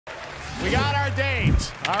We got our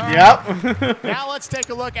date. All right. Yep. Now let's take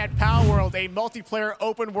a look at PALWORLD, a multiplayer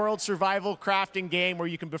open-world survival crafting game where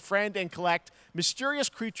you can befriend and collect mysterious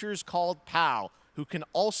creatures called PAL, who can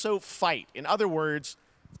also fight. In other words,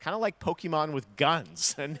 it's kind of like Pokemon with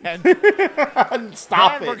guns. And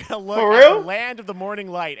Stop we're it. gonna look For at real? the Land of the Morning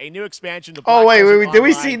Light, a new expansion to Oh, Black wait, Desert wait, did we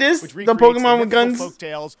Online, see this? which The recreates Pokemon with mythical guns?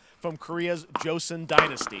 folktales from Korea's Joseon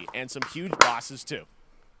Dynasty, and some huge bosses too.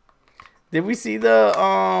 Did we see the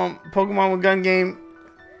Pokemon with gun game?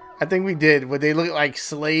 I think we did. Where they look like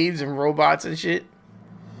slaves and robots and shit.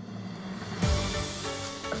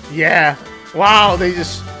 Yeah. Wow. They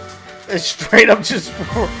straight up just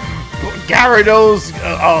Gyarados,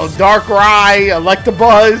 Darkrai,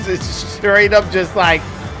 Electabuzz. It's just straight up just like,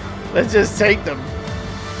 let's just take them.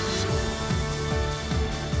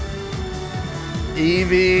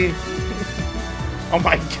 Eevee. Oh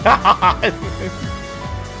my god.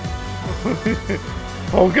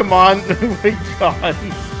 Pokemon. Oh my god.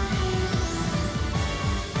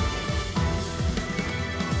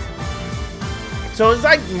 So it's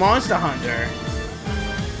like Monster Hunter,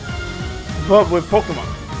 but with Pokemon.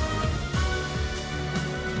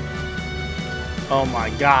 Oh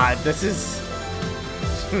my god, this is...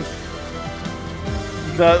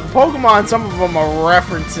 the Pokemon, some of them are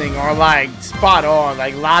referencing are like spot on,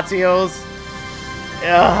 like Latios.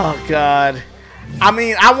 Oh god. I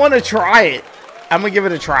mean, I want to try it. I'm gonna give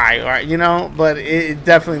it a try, right? You know, but it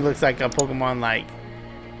definitely looks like a Pokemon like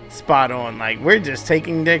spot on. Like we're just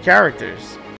taking their characters.